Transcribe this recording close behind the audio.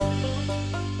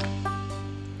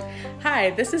Hi,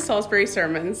 this is Salisbury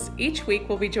Sermons. Each week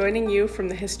we'll be joining you from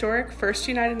the historic First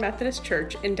United Methodist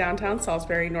Church in downtown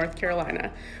Salisbury, North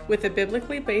Carolina, with a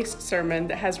biblically based sermon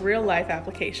that has real-life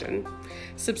application.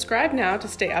 Subscribe now to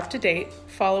stay up to date,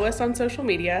 follow us on social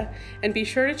media, and be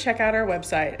sure to check out our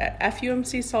website at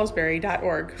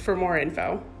fumcsalisbury.org for more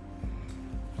info.